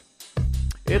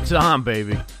It's on,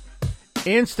 baby.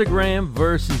 Instagram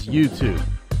versus YouTube.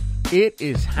 It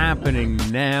is happening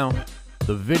now.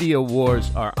 The video wars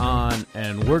are on,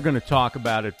 and we're going to talk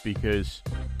about it because,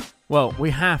 well,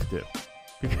 we have to.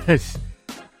 Because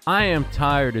I am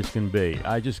tired as can be.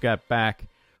 I just got back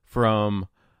from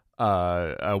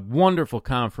a wonderful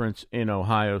conference in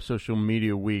Ohio, Social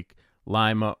Media Week,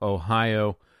 Lima,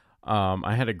 Ohio.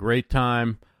 I had a great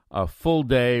time, a full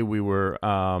day. We were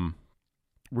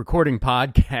recording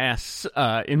podcasts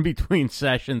in between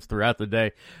sessions throughout the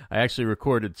day. I actually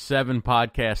recorded 7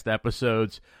 podcast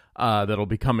episodes that'll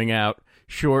be coming out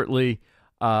shortly,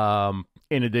 in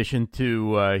addition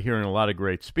to hearing a lot of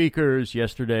great speakers.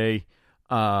 Yesterday,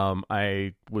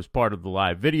 I was part of the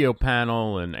live video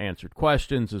panel and answered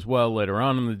questions as well later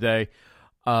on in the day.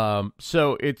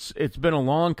 So it's been a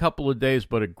long couple of days,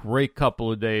 but a great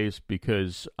couple of days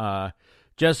because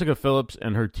Jessica Phillips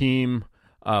and her team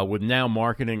with Now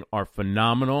Marketing are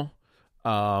phenomenal.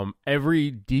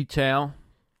 Every detail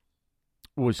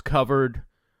was covered,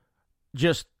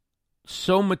 just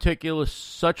so meticulous,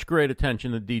 such great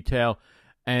attention to detail,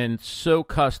 and so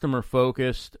customer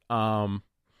focused.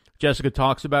 Jessica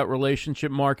talks about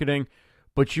relationship marketing,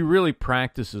 but she really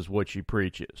practices what she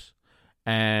preaches.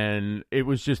 And it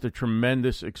was just a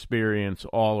tremendous experience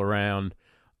all around.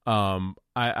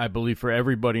 I believe for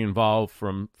everybody involved,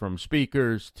 from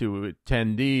speakers to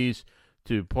attendees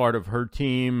to part of her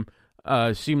team,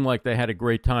 seemed like they had a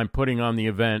great time putting on the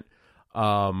event,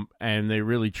 and they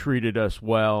really treated us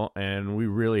well, and we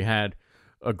really had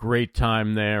a great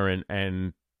time there.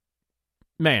 And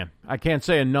man, I can't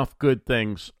say enough good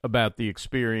things about the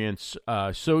experience.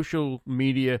 Social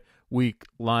Media Week,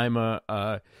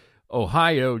 Lima,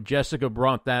 Ohio. Jessica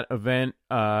brought that event.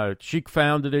 She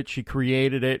founded it. She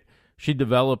created it. She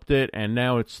developed it. And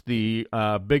now it's the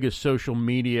biggest social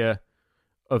media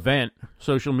event,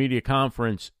 social media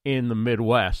conference in the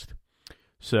Midwest.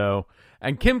 So,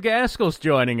 and Kim Gaskell's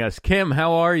joining us. Kim,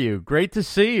 how are you? Great to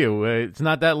see you. It's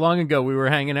not that long ago we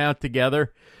were hanging out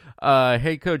together.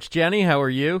 Hey, Coach Jenny, how are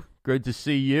you? Good to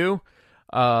see you.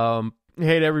 Hey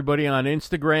to everybody on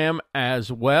Instagram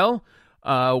as well.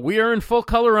 We are in full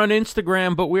color on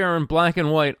Instagram, but we are in black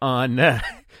and white on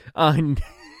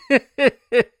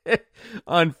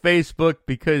on Facebook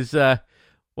because,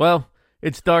 well,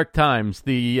 it's dark times.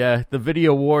 The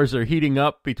video wars are heating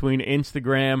up between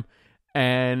Instagram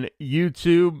and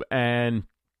YouTube, and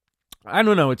I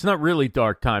don't know. It's not really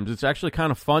dark times. It's actually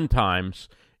kind of fun times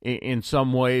in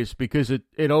some ways because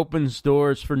it opens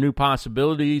doors for new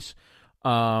possibilities.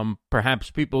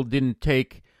 Perhaps people didn't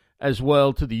take as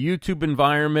well to the YouTube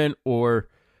environment, or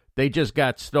they just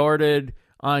got started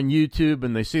on YouTube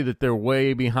and they see that they're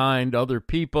way behind other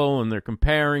people and they're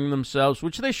comparing themselves,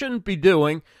 which they shouldn't be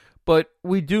doing. But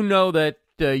we do know that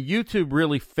YouTube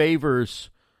really favor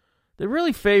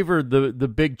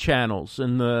the big channels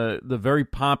and the very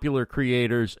popular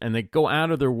creators, and they go out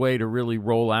of their way to really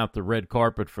roll out the red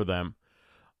carpet for them.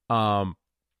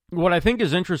 What I think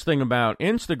is interesting about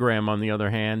Instagram, on the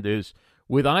other hand, is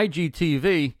with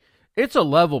IGTV, it's a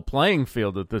level playing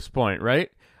field at this point,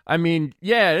 right? I mean,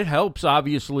 yeah, it helps,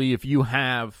 obviously, if you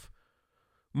have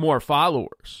more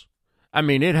followers. I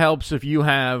mean, it helps if you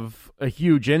have a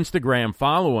huge Instagram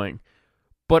following.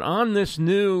 But on this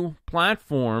new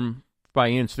platform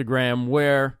by Instagram,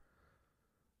 where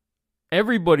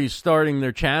everybody's starting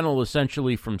their channel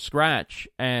essentially from scratch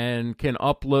and can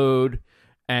upload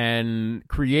and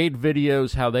create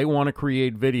videos how they want to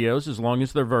create videos, as long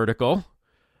as they're vertical,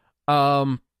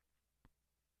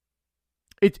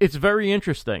 It's very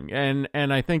interesting, and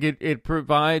I think it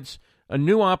provides a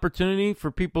new opportunity for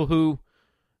people who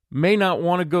may not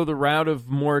want to go the route of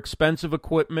more expensive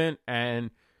equipment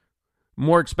and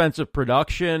more expensive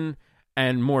production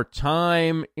and more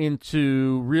time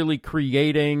into really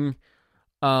creating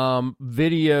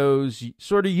videos,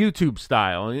 sort of YouTube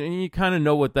style. And you kind of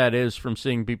know what that is from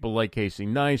seeing people like Casey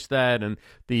Neistat and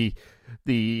the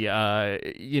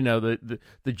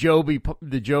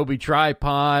Joby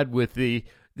tripod with the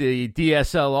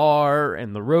DSLR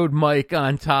and the Rode mic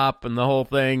on top and the whole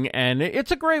thing. And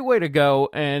it's a great way to go,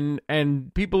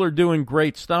 and people are doing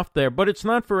great stuff there, but it's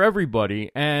not for everybody.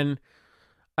 And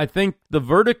I think the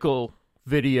vertical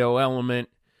video element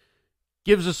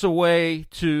gives us a way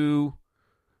to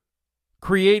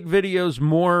create videos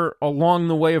more along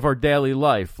the way of our daily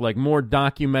life, like more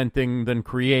documenting than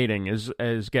creating,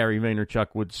 as Gary Vaynerchuk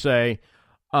would say.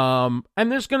 And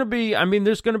there's going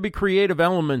to be creative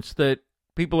elements that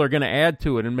people are going to add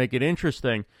to it and make it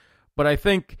interesting. But I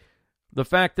think the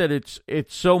fact that it's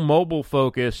so mobile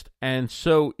focused and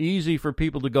so easy for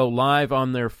people to go live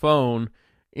on their phone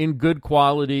in good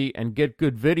quality and get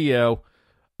good video,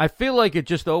 I feel like it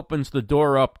just opens the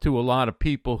door up to a lot of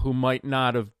people who might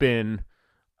not have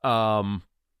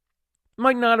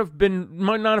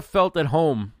felt at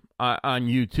home on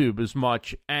YouTube as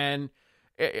much. And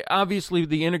obviously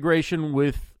the integration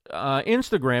with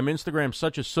Instagram's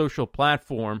such a social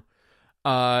platform.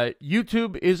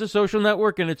 YouTube is a social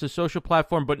network and it's a social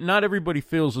platform, but not everybody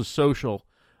feels as social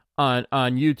on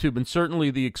YouTube. And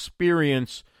certainly the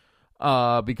experience,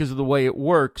 because of the way it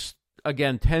works,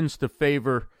 again, tends to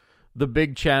favor the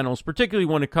big channels, particularly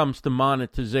when it comes to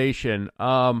monetization.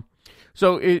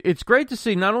 So it's great to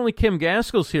see not only Kim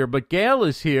Gaskell's here, but Gail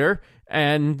is here,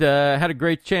 and had a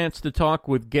great chance to talk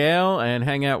with Gail and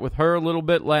hang out with her a little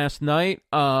bit last night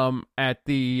at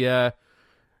the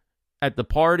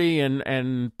party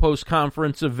and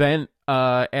post-conference event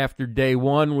after day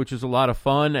one, which is a lot of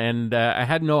fun. And I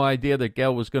had no idea that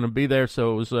Gail was going to be there,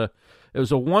 so it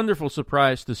was a wonderful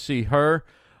surprise to see her.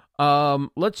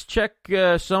 Let's check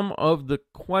some of the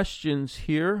questions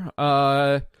here.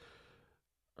 I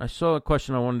saw a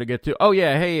question I wanted to get to. Oh,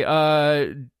 yeah.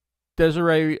 Hey,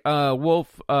 Desiree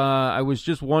Wolf, I was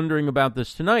just wondering about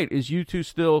this tonight. Is U2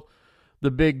 still the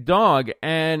big dog?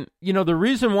 And, the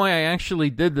reason why I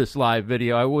actually did this live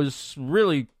video, I was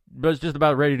just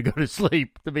about ready to go to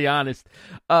sleep, to be honest.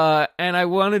 And I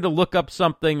wanted to look up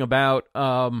something about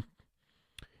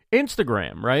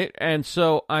Instagram, right? And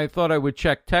so I thought I would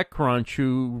check TechCrunch,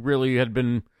 who really had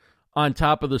been on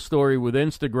top of the story with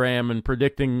Instagram and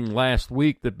predicting last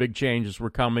week that big changes were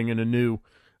coming in a new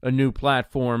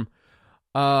platform.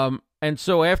 And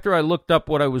so after I looked up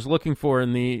what I was looking for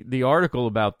in the article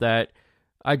about that,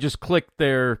 I just clicked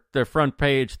their front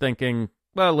page thinking,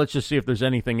 well, let's just see if there's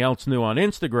anything else new on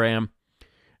Instagram.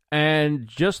 And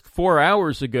just 4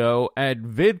 hours ago at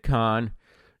VidCon,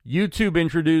 YouTube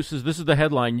introduces, this is the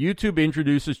headline, YouTube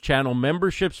introduces channel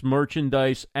memberships,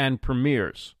 merchandise, and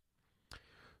premieres.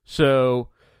 So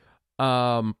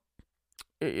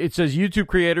it says YouTube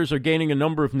creators are gaining a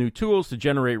number of new tools to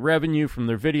generate revenue from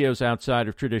their videos outside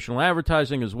of traditional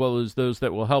advertising, as well as those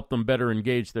that will help them better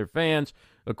engage their fans.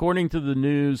 According to the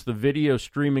news, the video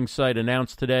streaming site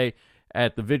announced today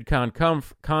at the VidCon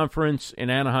conference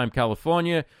in Anaheim,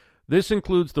 California. This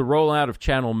includes the rollout of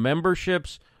channel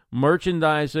memberships,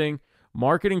 merchandising,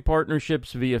 marketing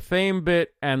partnerships via FameBit,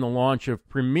 and the launch of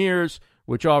premieres,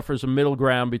 which offers a middle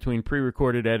ground between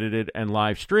pre-recorded, edited, and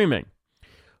live streaming.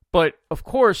 But, of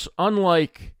course,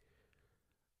 unlike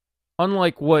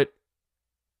what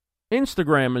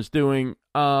Instagram is doing,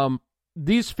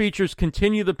 these features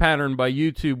continue the pattern by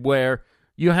YouTube where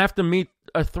you have to meet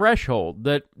a threshold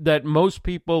that most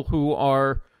people who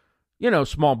are,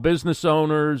 small business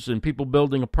owners and people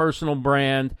building a personal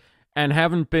brand and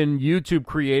haven't been YouTube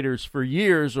creators for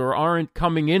years or aren't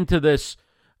coming into this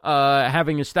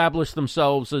having established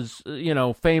themselves as,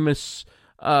 famous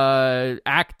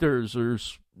actors or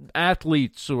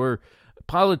athletes or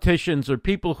politicians or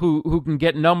people who can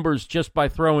get numbers just by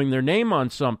throwing their name on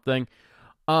something.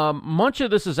 Much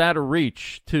of this is out of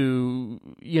reach to,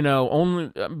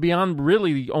 only beyond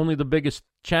really only the biggest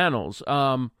channels.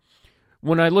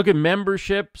 When I look at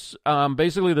memberships,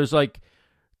 basically they're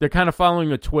kind of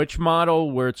following a Twitch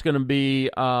model where it's going to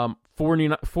be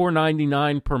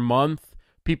 $4.99 per month.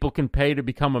 People can pay to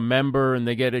become a member, and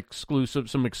they get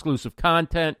some exclusive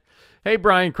content. Hey,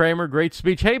 Brian Kramer, great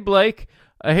speech. Hey, Blake.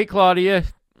 Hey, Claudia.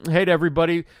 Hey to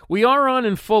everybody. We are on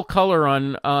in full color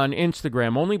on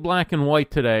Instagram, only black and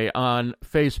white today on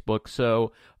Facebook.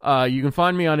 So you can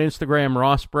find me on Instagram,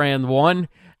 RossBrand1.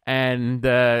 And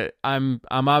I'm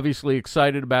obviously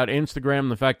excited about Instagram,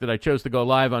 the fact that I chose to go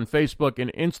live on Facebook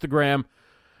and Instagram.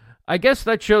 I guess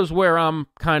that shows where I'm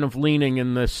kind of leaning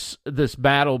in this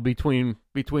battle between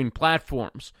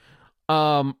platforms.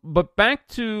 But back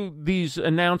to these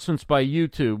announcements by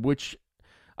YouTube, which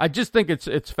I just think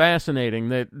it's fascinating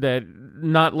that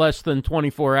not less than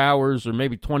 24 hours or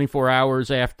maybe 24 hours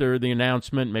after the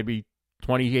announcement, maybe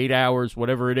 28 hours,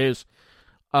 whatever it is,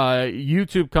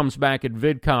 YouTube comes back at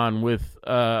VidCon with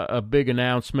a big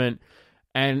announcement.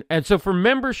 And so for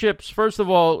memberships, first of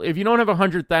all, if you don't have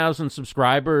 100,000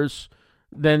 subscribers,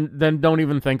 then don't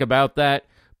even think about that.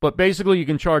 But basically, you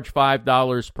can charge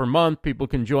 $5 per month. People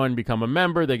can join, become a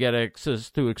member. They get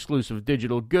access to exclusive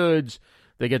digital goods.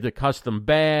 They get the custom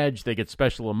badge. They get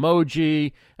special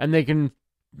emoji. And they can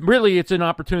really, it's an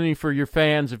opportunity for your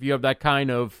fans if you have that kind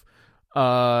of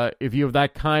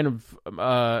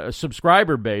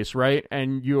subscriber base, right?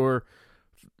 And you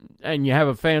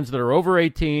have fans that are over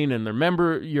 18 and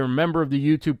you're a member of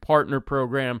the YouTube Partner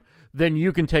Program, then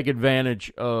you can take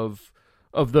advantage of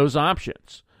those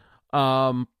options.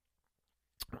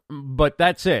 But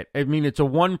that's it. I mean, it's a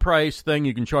one price thing.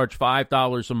 You can charge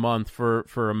 $5 a month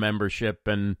for a membership,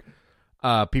 and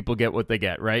people get what they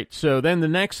get, right? So then the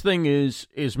next thing is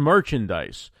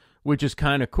merchandise, which is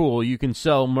kind of cool. You can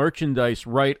sell merchandise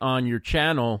right on your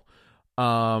channel.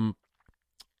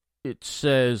 It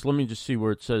says, let me just see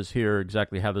where it says here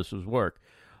exactly how this would work.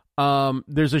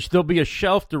 There'll be a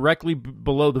shelf directly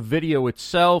below the video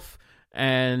itself,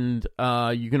 and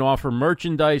you can offer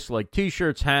merchandise like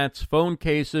T-shirts, hats, phone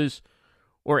cases,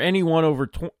 or any one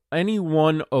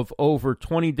of over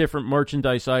 20 different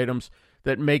merchandise items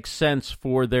that make sense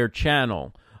for their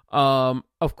channel.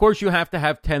 Of course, you have to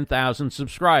have 10,000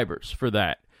 subscribers for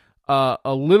that.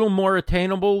 A little more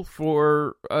attainable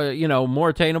or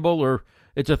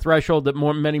it's a threshold that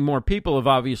many more people have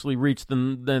obviously reached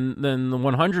than the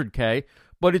 100K,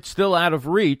 but it's still out of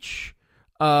reach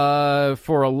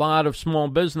for a lot of small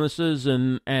businesses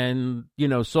and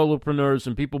solopreneurs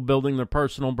and people building their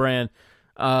personal brand.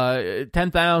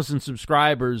 10,000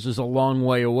 subscribers is a long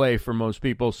way away for most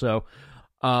people. So,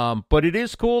 but it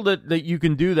is cool that you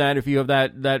can do that. If you have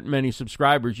that many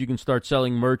subscribers, you can start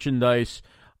selling merchandise.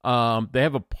 They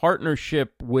have a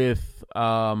partnership with,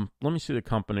 let me see the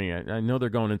company. I know they're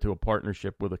going into a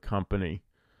partnership with a company.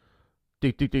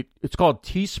 It's called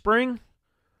Teespring,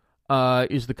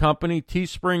 is the company.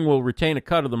 Teespring will retain a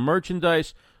cut of the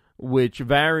merchandise, which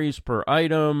varies per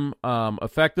item.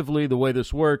 Effectively, the way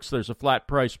this works, there's a flat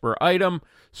price per item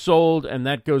sold, and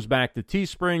that goes back to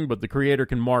Teespring, but the creator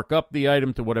can mark up the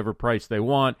item to whatever price they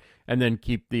want, and then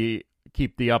keep the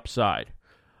upside.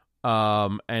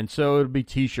 And so it'll be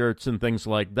T-shirts and things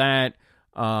like that.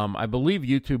 I believe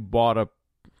YouTube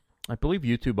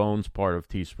owns part of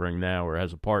Teespring now, or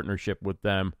has a partnership with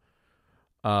them.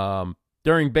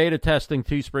 During beta testing,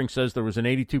 Teespring says there was an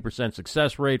 82%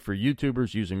 success rate for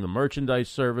YouTubers using the merchandise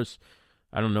service.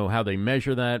 I don't know how they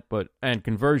measure that, and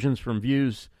conversions from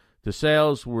views to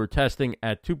sales were testing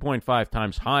at 2.5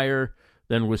 times higher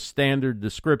than with standard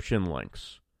description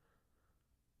links.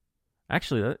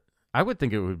 Actually, I would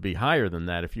think it would be higher than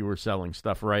that if you were selling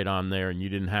stuff right on there and you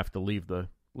didn't have to leave the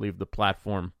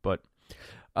platform,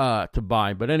 to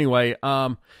buy. But anyway,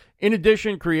 in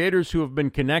addition, creators who have been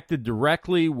connected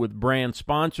directly with brand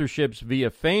sponsorships via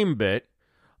FameBit,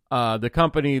 the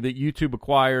company that YouTube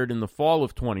acquired in the fall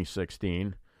of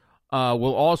 2016,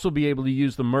 will also be able to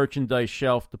use the merchandise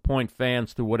shelf to point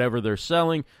fans to whatever they're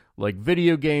selling, like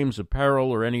video games,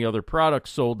 apparel, or any other products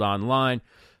sold online.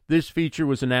 This feature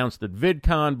was announced at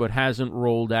VidCon, but hasn't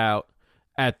rolled out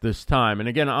at this time. And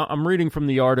again, I'm reading from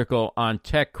the article on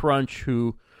TechCrunch,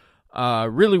 who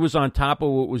really was on top of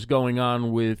what was going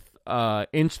on with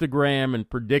Instagram and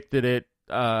predicted it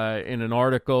in an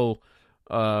article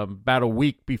about a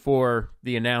week before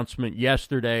the announcement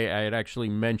yesterday. I had actually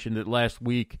mentioned it last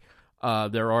week,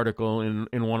 their article in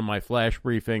one of my flash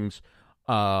briefings.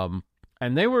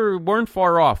 And they weren't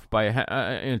far off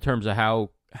in terms of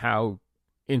how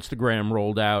Instagram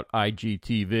rolled out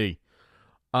IGTV.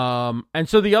 And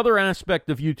so the other aspect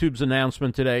of YouTube's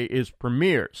announcement today is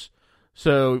premieres.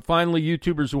 So finally,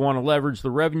 YouTubers who want to leverage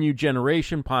the revenue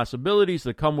generation possibilities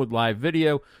that come with live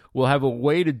video will have a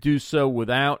way to do so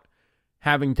without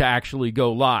having to actually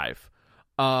go live.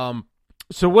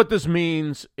 So what this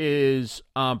means is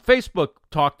Facebook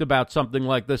talked about something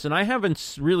like this, and I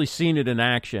haven't really seen it in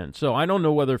action. So I don't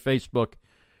know whether Facebook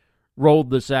rolled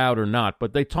this out or not,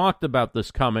 but they talked about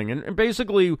this coming. And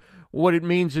basically what it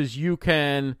means is you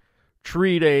can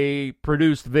treat a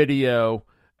produced video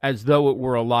as though it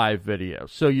were a live video.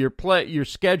 So you're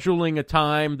scheduling a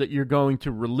time that you're going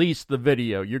to release the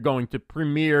video. You're going to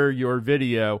premiere your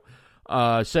video,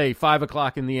 say 5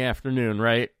 o'clock in the afternoon,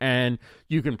 right? And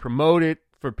you can promote it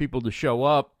for people to show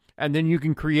up, and then you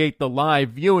can create the live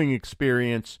viewing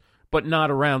experience, but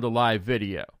not around a live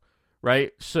video,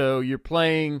 right? So you're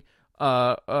playing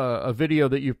a video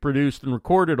that you've produced and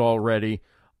recorded already,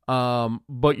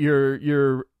 but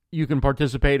you can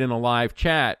participate in a live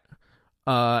chat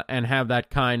and have that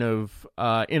kind of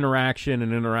interaction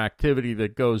and interactivity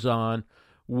that goes on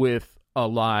with a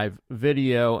live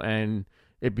video, and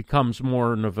it becomes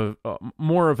more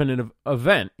of an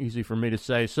event. Easy for me to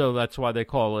say, so that's why they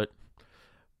call it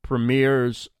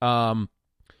premieres.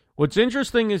 What's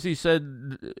interesting is it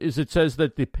says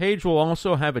that the page will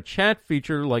also have a chat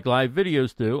feature like live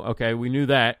videos do. Okay, we knew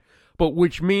that. But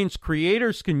which means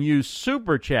creators can use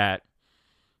Super Chat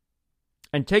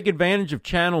and take advantage of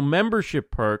channel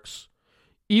membership perks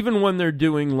even when they're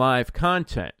doing live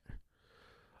content.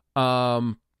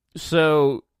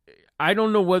 So I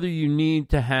don't know whether you need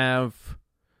to have,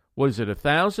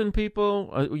 1,000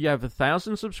 people? You have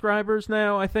 1,000 subscribers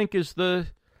now, I think is the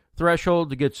threshold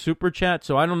to get Super Chat,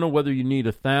 so I don't know whether you need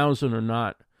 1,000 or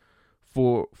not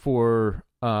for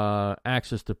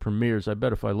access to premieres. I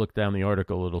bet if I look down the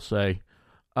article, it'll say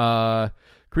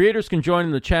creators can join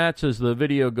in the chats as the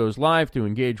video goes live to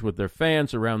engage with their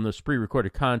fans around this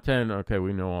pre-recorded content. Okay,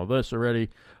 we know all this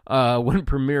already. When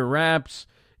premiere wraps,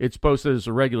 it's posted as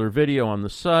a regular video on the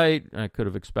site. I could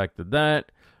have expected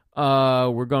that.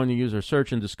 We're going to use our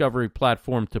search and discovery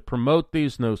platform to promote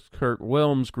these, knows Kurt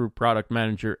Wilms, Group Product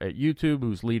Manager at YouTube,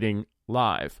 who's leading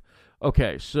live.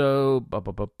 Okay, so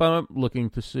looking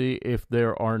to see if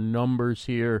there are numbers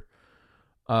here.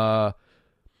 No,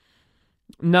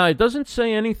 it doesn't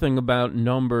say anything about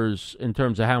numbers in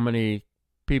terms of how many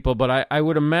people, but I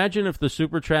would imagine if the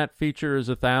Super Chat feature is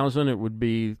 1,000, it would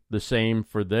be the same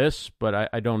for this, but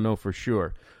I don't know for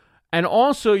sure. And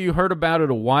also, you heard about it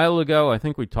a while ago. I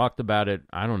think we talked about it,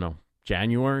 I don't know,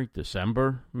 January,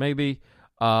 December, maybe.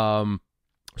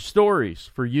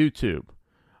 Stories for YouTube.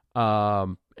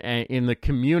 In the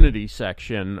community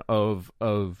section of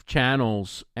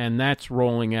channels, and that's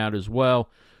rolling out as well.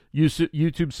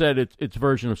 YouTube said its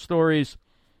version of Stories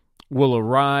will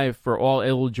arrive for all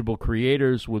eligible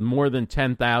creators with more than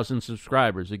 10,000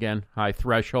 subscribers. Again, high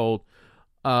threshold,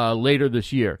 later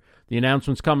this year. The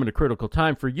announcement's come at a critical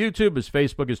time for YouTube as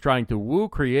Facebook is trying to woo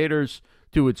creators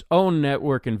to its own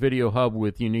network and video hub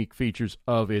with unique features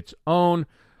of its own.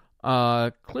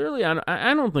 Clearly,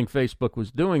 I don't think Facebook was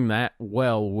doing that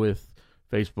well with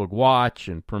Facebook Watch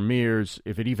and premieres,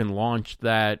 if it even launched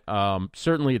that.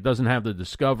 Certainly, it doesn't have the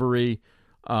discovery,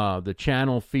 the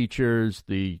channel features,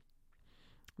 the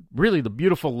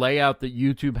beautiful layout that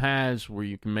YouTube has where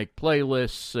you can make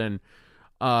playlists and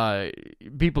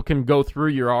people can go through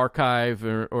your archive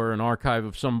or an archive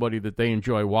of somebody that they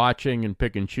enjoy watching and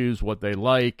pick and choose what they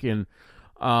like. And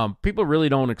people really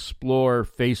don't explore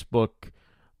Facebook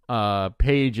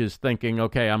pages thinking,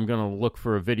 okay, I'm going to look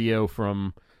for a video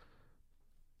from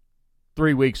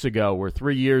 3 weeks ago or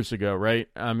 3 years ago, right?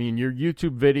 I mean, your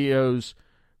YouTube videos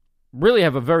really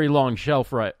have a very long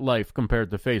shelf life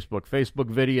compared to Facebook. Facebook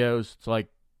videos, it's like,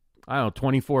 I don't know,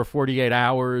 24, 48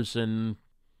 hours, and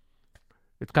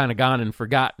it's kind of gone and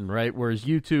forgotten, right? Whereas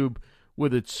YouTube,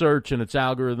 with its search and its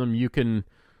algorithm, you can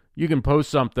post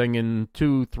something, and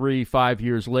 2, 3, 5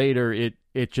 years later,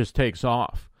 it just takes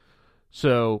off.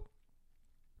 So,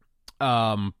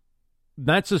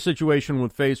 that's the situation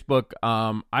with Facebook.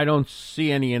 I don't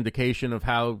see any indication of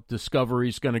how discovery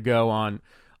is going to go on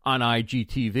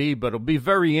IGTV, but it'll be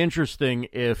very interesting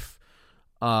if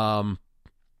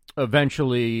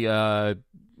eventually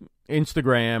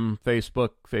Instagram,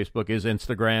 Facebook is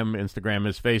Instagram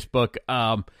is Facebook.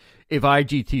 If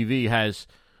IGTV has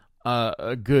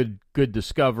a good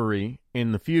discovery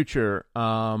in the future.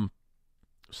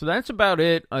 So that's about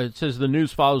it. It says the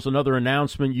news follows another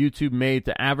announcement YouTube made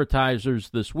to advertisers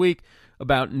this week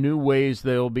about new ways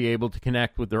they'll be able to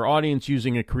connect with their audience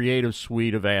using a creative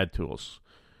suite of ad tools.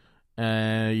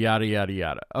 Yada, yada,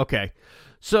 yada. Okay.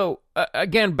 So,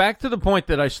 again, back to the point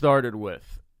that I started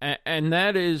with, and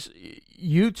that is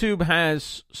YouTube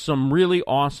has some really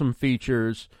awesome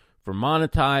features for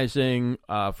monetizing,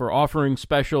 for offering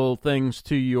special things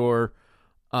to your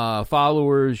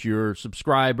followers, your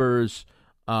subscribers,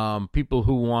 people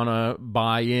who want to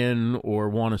buy in or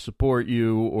want to support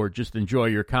you or just enjoy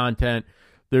your content.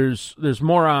 There's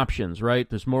more options, right?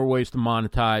 There's more ways to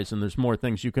monetize, and there's more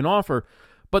things you can offer.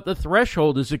 But the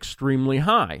threshold is extremely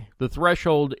high. The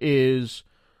threshold is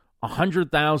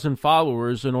 100,000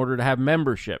 followers in order to have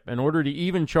membership. In order to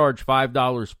even charge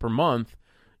 $5 per month,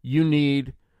 you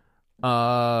need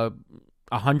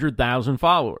 100,000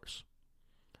 followers.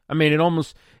 I mean,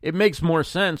 it makes more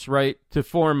sense, right, to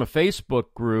form a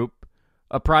Facebook group,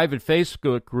 a private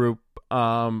Facebook group,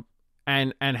 and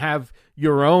have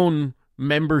your own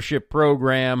membership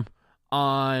program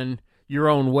on your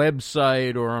own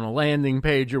website or on a landing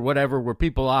page or whatever where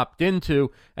people opt into,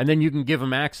 and then you can give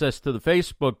them access to the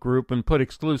Facebook group and put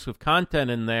exclusive content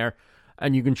in there,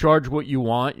 and you can charge what you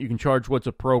want. You can charge what's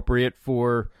appropriate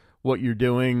for what you're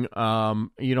doing.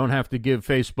 You don't have to give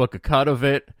Facebook a cut of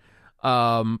it.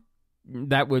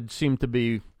 That would seem to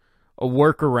be a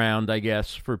workaround, I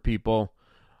guess, for people.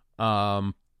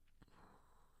 So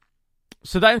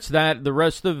that's that. The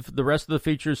rest of the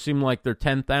features seem like they're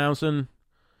 10,000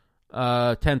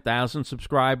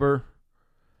 subscriber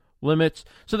limits.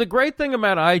 So the great thing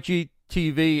about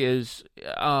IGTV is,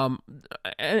 and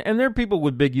there are people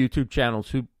with big YouTube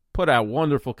channels who put out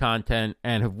wonderful content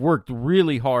and have worked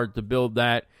really hard to build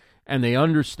that, and they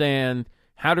understand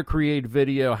how to create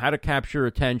video, how to capture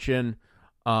attention,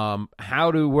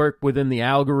 how to work within the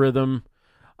algorithm,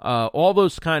 all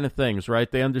those kind of things, right?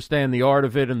 They understand the art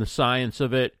of it and the science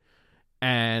of it.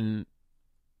 and,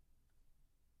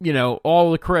 you know,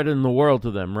 all the credit in the world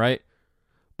to them, right?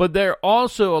 But there are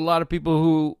also a lot of people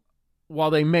who, while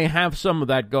they may have some of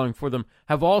that going for them,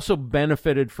 have also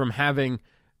benefited from having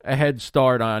a head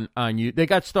start on you. They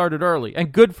got started early,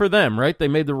 and good for them, right? They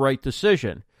made the right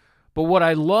decision. But what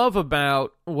I love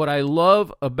about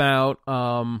Instagram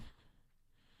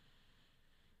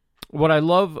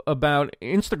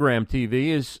TV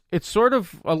is it's sort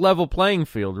of a level playing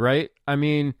field, right? I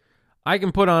mean, I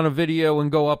can put on a video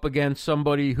and go up against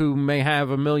somebody who may have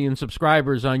 1 million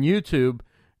subscribers on YouTube,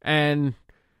 and,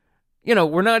 you know,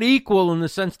 we're not equal in the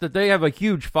sense that they have a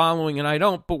huge following and I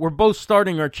don't, but we're both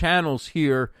starting our channels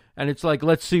here, and it's like,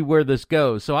 let's see where this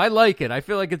goes. So I like it. I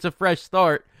feel like it's a fresh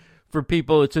start for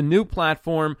people. It's a new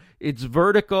platform. It's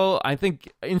vertical. I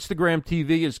think Instagram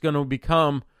TV is going to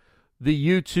become the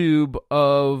YouTube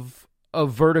of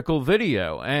vertical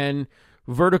video, and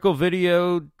vertical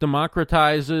video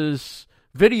democratizes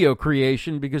video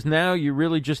creation because now you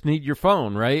really just need your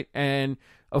phone, right? And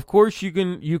of course you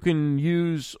can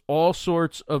use all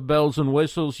sorts of bells and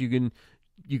whistles. You can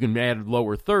add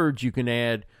lower thirds, you can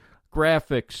add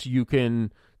graphics, you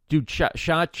can do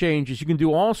shot changes, you can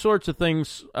do all sorts of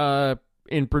things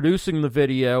in producing the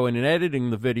video and in editing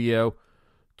the video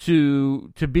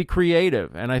to be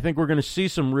creative. And I think we're going to see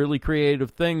some really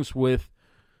creative things with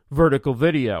vertical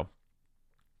video.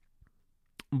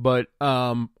 But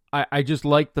I just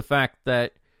like the fact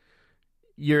that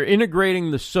you're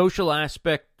integrating the social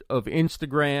aspect of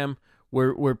Instagram,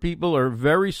 where people are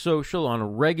very social on a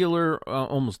regular,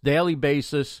 almost daily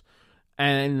basis,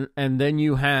 and then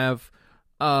you have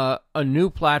a new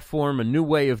platform, a new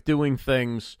way of doing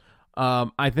things.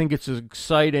 I think it's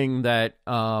exciting that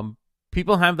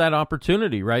people have that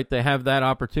opportunity, right? They have that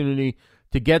opportunity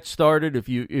to get started. If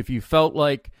you felt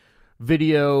like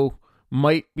video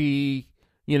might be,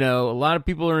 you know, a lot of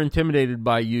people are intimidated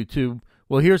by YouTube.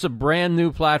 Well, here's a brand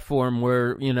new platform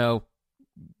where, you know,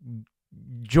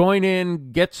 join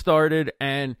in, get started,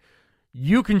 and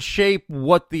you can shape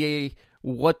what the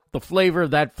flavor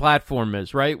of that platform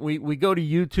is, right? We go to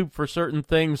YouTube for certain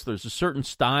things. There's a certain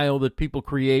style that people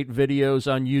create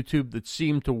videos on YouTube that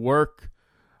seem to work.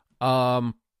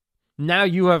 Now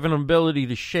you have an ability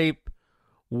to shape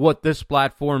what this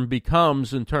platform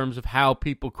becomes in terms of how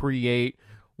people create,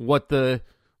 what the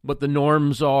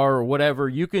norms are, or whatever.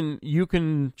 You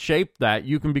can shape that.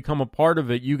 You can become a part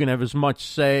of it. You can have as much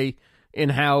say in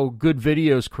how good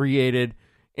videos created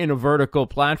in a vertical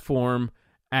platform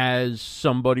as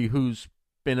somebody who's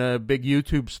been a big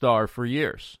YouTube star for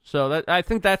years. So I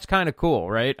think that's kind of cool,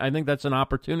 right? I think that's an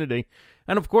opportunity.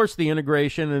 And of course, the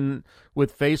integration and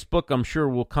with Facebook, I'm sure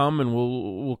will come, and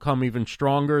will come even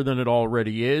stronger than it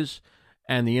already is.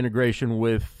 And the integration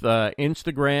with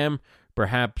Instagram,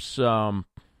 perhaps. I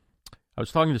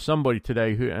was talking to somebody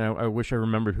today who, and I wish I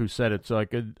remembered who said it, so I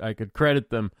could credit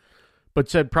them, but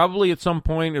said probably at some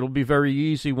point it'll be very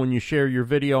easy when you share your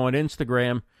video on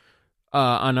Instagram,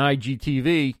 on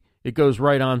IGTV, it goes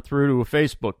right on through to a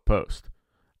Facebook post.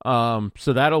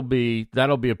 So that'll be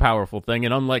a powerful thing.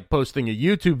 And unlike posting a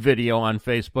YouTube video on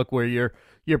Facebook, where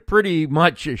you're pretty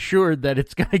much assured that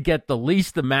it's going to get the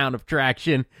least amount of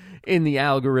traction in the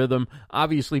algorithm,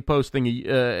 obviously posting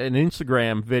an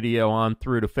Instagram video on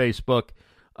through to Facebook,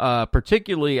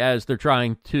 particularly as they're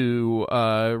trying to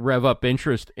rev up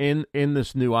interest in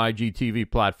this new IGTV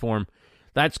platform,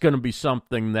 that's going to be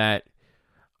something that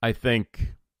I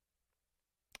think,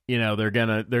 you know, they're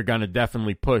gonna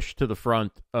definitely push to the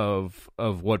front of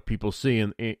what people see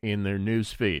in their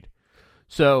news feed.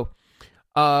 So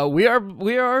we are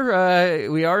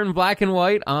in black and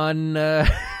white on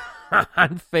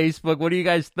on Facebook. What do you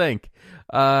guys think?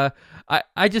 I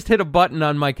just hit a button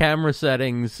on my camera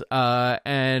settings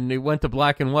and it went to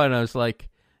black and white, and I was like,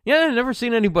 yeah, I've never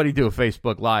seen anybody do a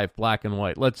Facebook Live black and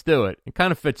white. Let's do it. It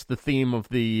kind of fits the theme of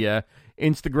the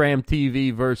Instagram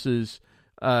TV versus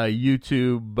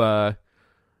YouTube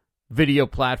video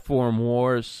platform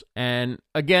wars. And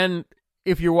again,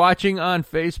 if you're watching on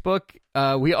Facebook,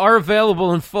 we are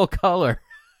available in full color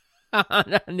on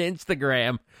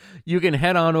Instagram. You can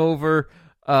head on over.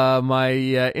 My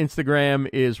Instagram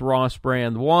is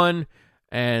RossBrand1,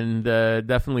 and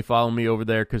definitely follow me over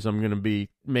there because I'm going to be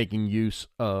making use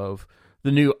of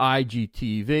the new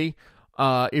IGTV.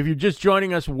 If you're just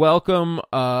joining us, welcome.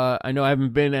 I know I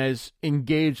haven't been as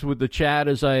engaged with the chat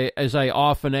as I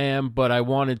often am, but I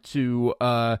wanted to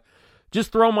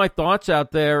just throw my thoughts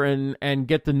out there and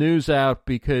get the news out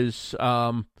because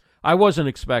I wasn't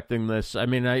expecting this. I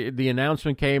mean, the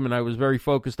announcement came, and I was very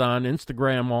focused on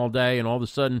Instagram all day, and all of a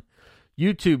sudden,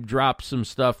 YouTube dropped some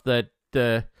stuff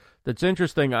that's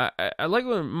interesting. I like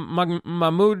when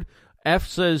Mahmoud F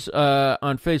says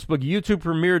on Facebook, YouTube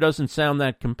Premiere doesn't sound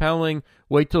that compelling.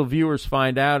 Wait till viewers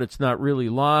find out it's not really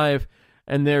live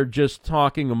and they're just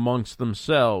talking amongst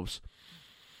themselves.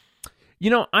 You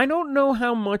know, I don't know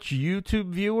how much YouTube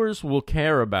viewers will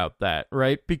care about that,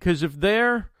 right? Because if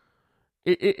they're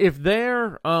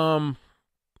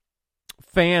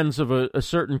fans of a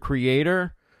certain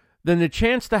creator, then the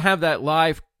chance to have that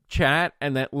live chat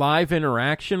and that live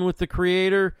interaction with the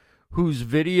creator whose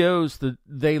videos that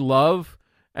they love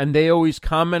and they always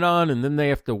comment on, and then they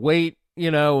have to wait,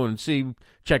 and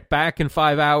check back in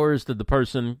 5 hours. Did the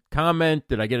person comment?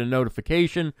 Did I get a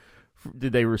notification?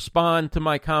 Did they respond to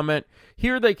my comment?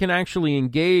 Here they can actually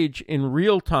engage in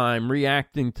real time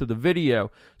reacting to the video.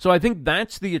 So I think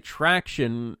that's the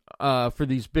attraction for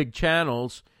these big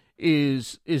channels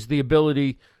is the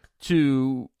ability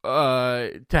to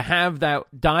have that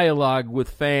dialogue with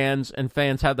fans, and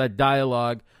fans have that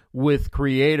dialogue with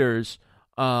creators,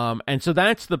 and so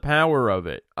that's the power of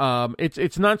it.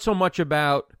 It's not so much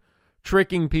about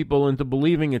tricking people into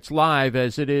believing it's live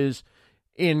as it is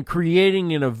in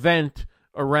creating an event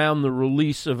around the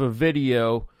release of a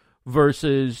video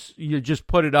versus you just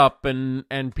put it up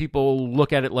and people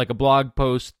look at it like a blog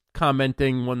post,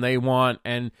 commenting when they want,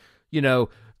 and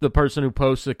the person who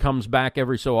posts it comes back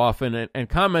every so often and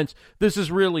comments. This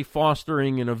is really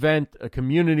fostering an event, a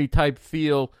community type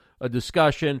feel, a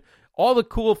discussion, all the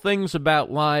cool things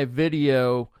about live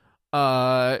video,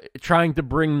 trying to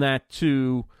bring that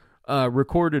to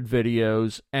recorded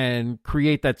videos and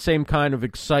create that same kind of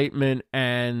excitement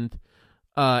and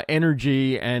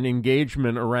energy and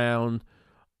engagement around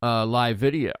live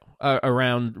video,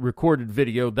 around recorded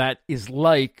video that is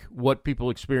like what people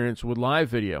experience with live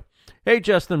video. Hey,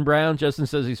 Justin Brown. Justin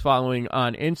says he's following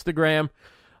on Instagram.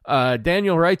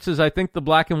 Daniel Wright says, I think the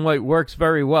black and white works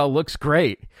very well. Looks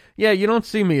great. Yeah, you don't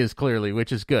see me as clearly,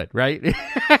 which is good, right?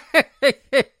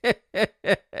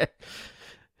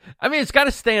 I mean, it's got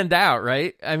to stand out,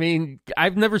 right? I mean,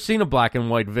 I've never seen a black and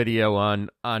white video on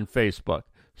Facebook.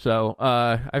 So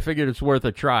I figured it's worth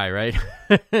a try, right?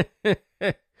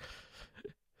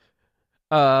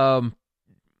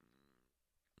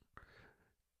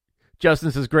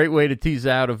 Justin says, great way to tease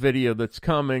out a video that's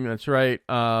coming. That's right.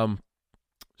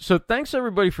 So thanks,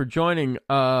 everybody, for joining.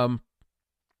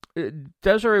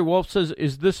 Desiree Wolf says,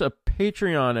 is this a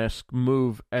Patreon-esque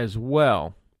move as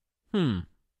well? It's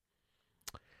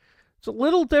a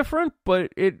little different,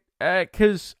 but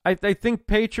because I think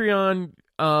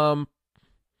Patreon,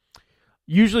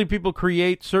 usually people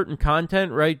create certain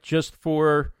content, right, just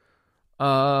for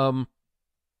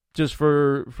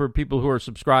people who are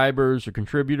subscribers or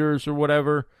contributors or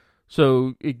whatever.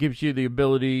 So it gives you the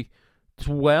ability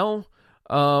to,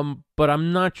 but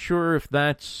I'm not sure if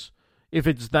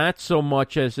it's that so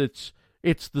much as it's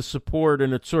the support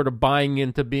and it's sort of buying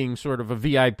into being sort of a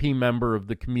VIP member of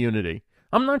the community.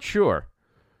 I'm not sure.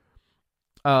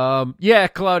 Yeah,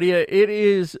 Claudia, it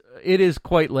is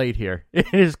quite late here.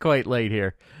 It is quite late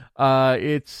here.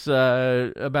 It's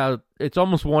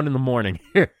almost 1 a.m.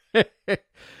 here.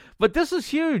 But this is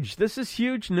huge. This is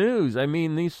huge news. I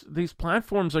mean, these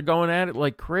platforms are going at it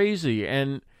like crazy,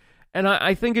 and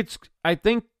I think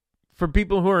for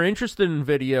people who are interested in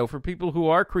video, for people who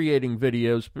are creating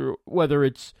videos, whether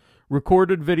it's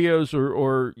recorded videos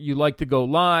or you like to go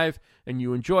live and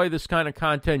you enjoy this kind of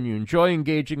content, you enjoy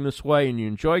engaging this way, and you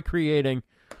enjoy creating,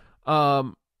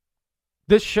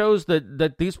 this shows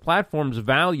that these platforms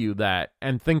value that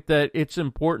and think that it's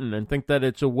important and think that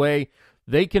it's a way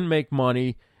they can make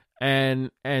money,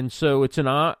 and so it's an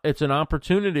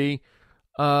opportunity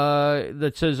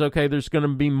that says, okay, there's going to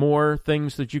be more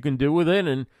things that you can do with it,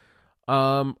 and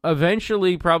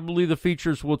eventually probably the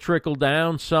features will trickle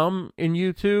down some in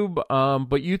YouTube,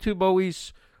 but YouTube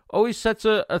always sets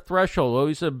a threshold,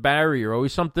 always a barrier,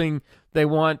 always something they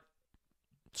want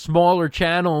smaller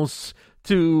channels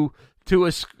to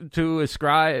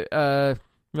aspire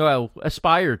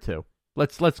to.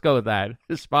 Let's go with that.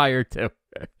 Aspire to.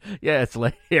 Yeah, it's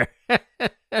late here.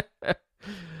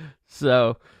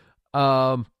 So,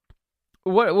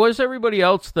 what does everybody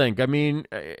else think? I mean,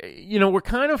 we're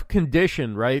kind of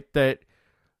conditioned, right, that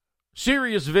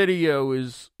serious video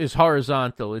is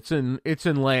horizontal. It's in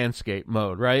landscape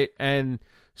mode, right? And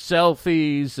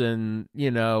selfies and,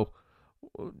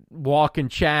 walking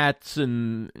chats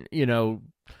and,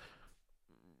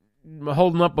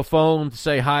 holding up a phone to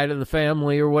say hi to the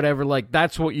family or whatever, like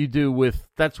that's what you do with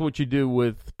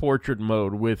portrait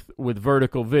mode, with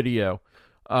vertical video,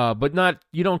 but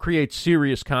you don't create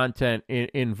serious content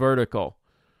in vertical.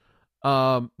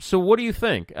 So what do you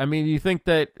think? I mean, you think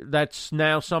that's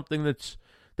now something that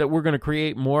we're going to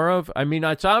create more of? I mean,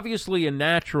 it's obviously a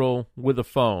natural with a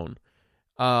phone.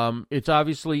 It's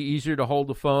obviously easier to hold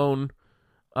the phone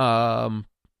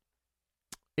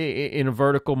in a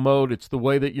vertical mode. It's the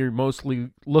way that you're mostly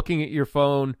looking at your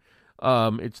phone.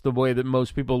 It's the way that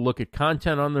most people look at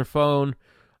content on their phone.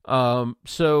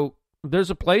 So there's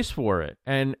a place for it.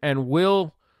 And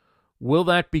will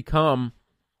that become,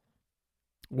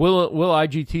 will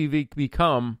IGTV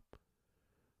become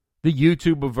the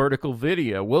YouTube of vertical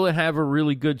video? Will it have a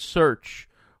really good search?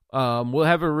 Will it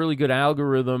have a really good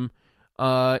algorithm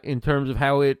in terms of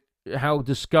how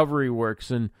discovery works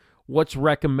and what's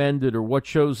recommended or what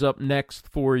shows up next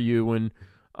for you, and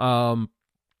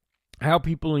how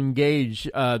people engage.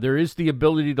 There is the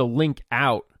ability to link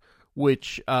out,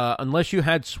 which unless you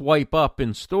had swipe up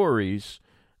in stories,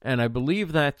 and I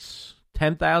believe that's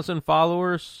 10,000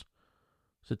 followers.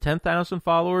 So 10,000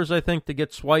 followers, I think, to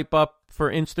get swipe up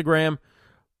for Instagram.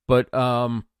 But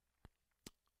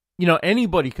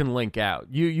anybody can link out.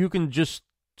 You can just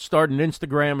start an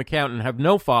Instagram account and have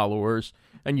no followers,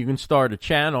 and you can start a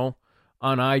channel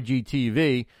on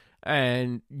IGTV,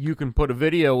 and you can put a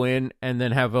video in and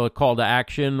then have a call to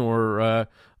action or a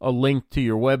link to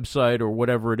your website or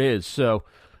whatever it is. So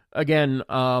again,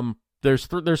 there's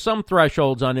some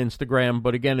thresholds on Instagram,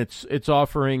 but again, it's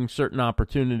offering certain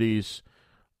opportunities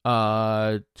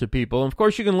to people. And of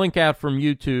course, you can link out from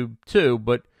YouTube too,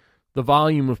 but the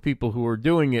volume of people who are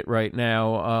doing it right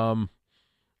now,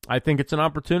 I think it's an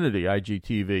opportunity,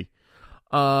 IGTV.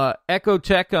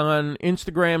 Ecotech on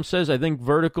Instagram says, I think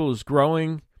vertical is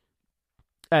growing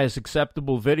as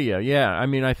acceptable video. Yeah, I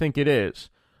mean, I think it is.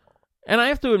 And I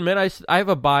have to admit, I have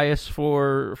a bias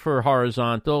for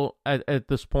horizontal at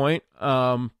this point.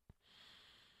 But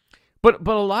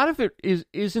a lot of it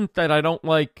isn't that I don't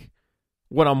like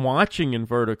what I'm watching in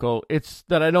vertical. It's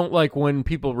that I don't like when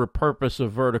people repurpose a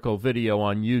vertical video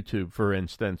on YouTube, for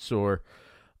instance, or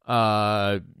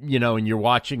and you're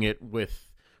watching it with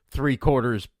three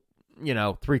quarters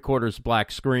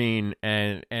black screen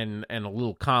and a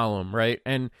little column, right?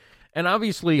 And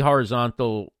obviously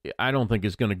horizontal, I don't think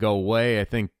is going to go away. I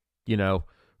think,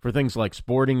 for things like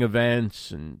sporting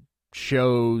events and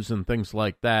shows and things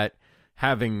like that,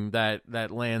 having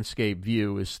that landscape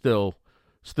view is still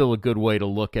a good way to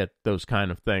look at those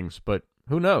kind of things. But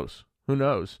who knows?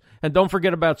 And don't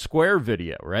forget about Square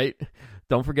Video, right?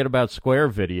 Don't forget about Square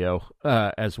Video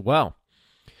as well.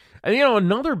 And,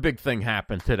 another big thing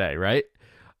happened today, right?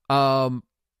 The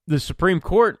Supreme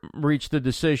Court reached a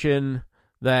decision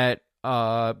that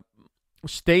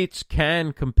states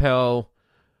can compel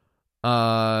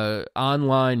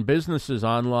online businesses,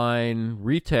 online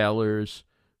retailers,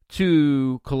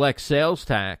 to collect sales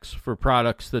tax for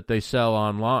products that they sell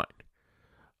online.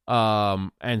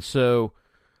 And so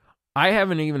I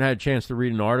haven't even had a chance to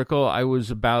read an article. I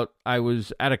was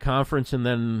at a conference and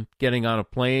then getting on a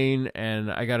plane,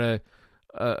 and I got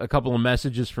a couple of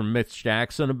messages from Mitch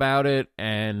Jackson about it,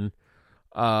 and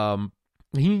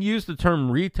he used the term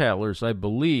retailers, I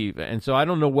believe, and so I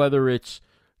don't know whether it's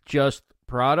just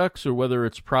products or whether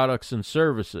it's products and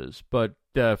services. But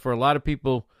for a lot of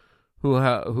people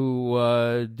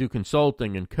who do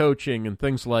consulting and coaching and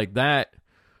things like that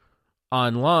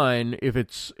online, if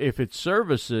it's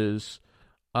services,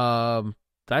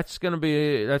 that's gonna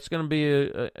be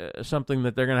something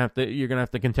that you're gonna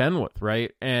have to contend with,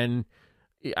 right? And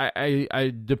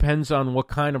I depends on what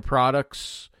kind of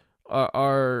products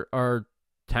are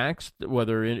taxed,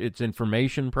 whether it's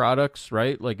information products,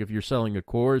 right? Like if you're selling a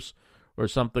course or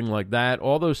something like that,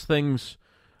 all those things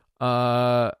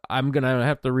I'm gonna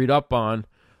have to read up on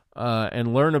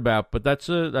and learn about. But that's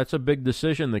a big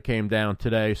decision that came down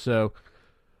today. So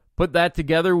put that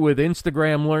together with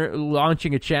Instagram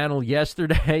launching a channel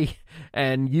yesterday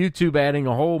and YouTube adding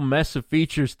a whole mess of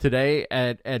features today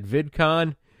at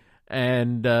VidCon,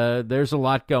 and there's a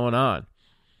lot going on.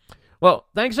 Well,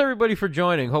 thanks everybody for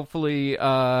joining. Hopefully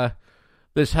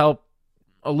this helped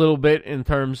a little bit in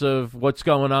terms of what's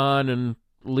going on and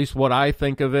at least what I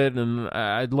think of it, and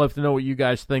I'd love to know what you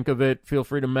guys think of it. Feel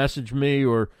free to message me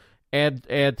or add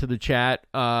to the chat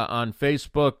on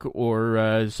Facebook,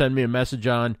 or send me a message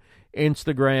on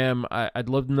Instagram. I'd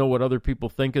love to know what other people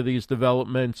think of these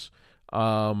developments.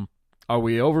 Are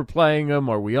we overplaying them?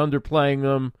 Are we underplaying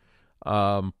them?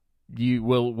 Will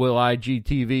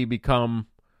IGTV become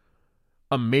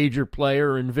a major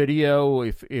player in video?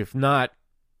 If not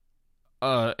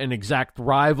an exact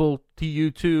rival to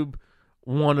YouTube,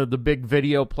 one of the big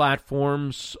video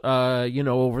platforms,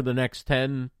 over the next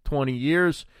 10, 20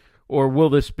 years? Or will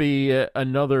this be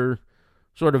another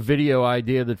sort of video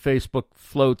idea that Facebook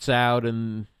floats out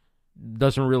and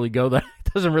doesn't really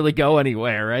go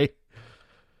anywhere, right?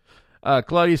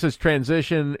 Claudia says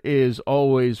transition is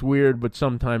always weird, but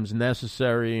sometimes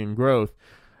necessary in growth.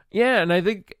 Yeah, and I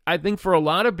think for a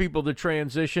lot of people, the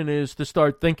transition is to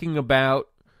start thinking about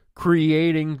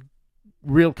creating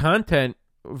real content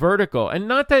vertical, and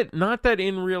not that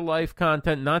in real life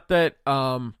content, not that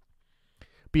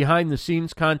behind the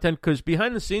scenes content, because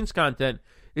behind the scenes content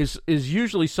is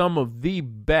usually some of the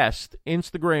best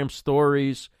Instagram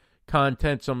stories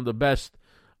content, some of the best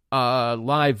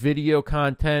live video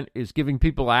content, is giving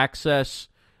people access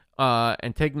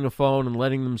and taking the phone and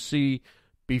letting them see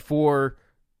before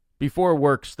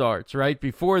work starts, right?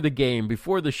 Before the game,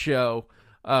 before the show,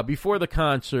 before the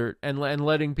concert, and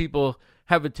letting people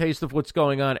have a taste of what's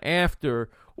going on after,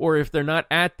 or if they're not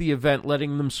at the event,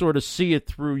 letting them sort of see it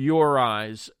through your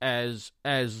eyes as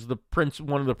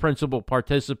one of the principal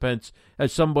participants,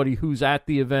 as somebody who's at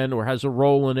the event or has a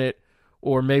role in it,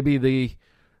 or maybe the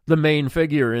main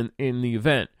figure in the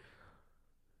event.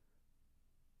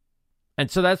 And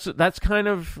so that's kind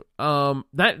of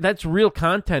that's real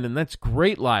content, and that's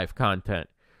great live content.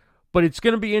 But it's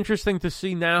going to be interesting to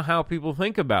see now how people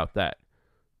think about that.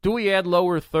 Do we add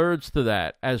lower thirds to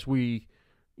that as we,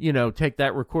 take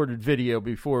that recorded video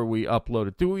before we upload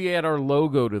it? Do we add our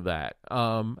logo to that?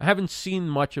 I haven't seen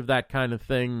much of that kind of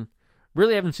thing.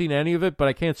 Really haven't seen any of it, but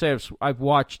I can't say I've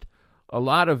watched a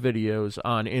lot of videos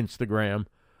on Instagram.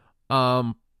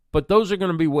 But those are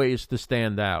going to be ways to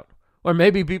stand out. Or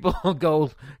maybe people will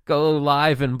go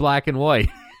live in black and white.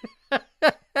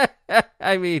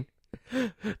 I mean,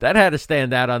 that had to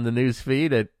stand out on the news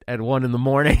feed at 1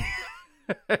 a.m.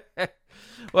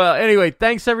 Well, anyway,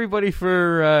 thanks everybody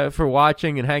for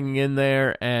watching and hanging in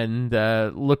there, and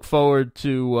look forward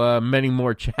to many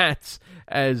more chats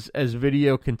as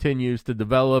video continues to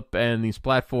develop and these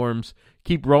platforms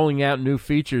keep rolling out new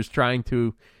features, trying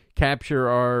to capture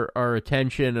our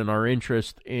attention and our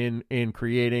interest in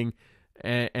creating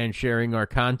and sharing our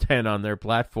content on their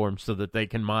platform so that they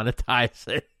can monetize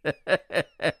it.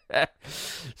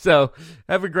 So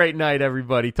have a great night,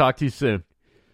 everybody. Talk to you soon.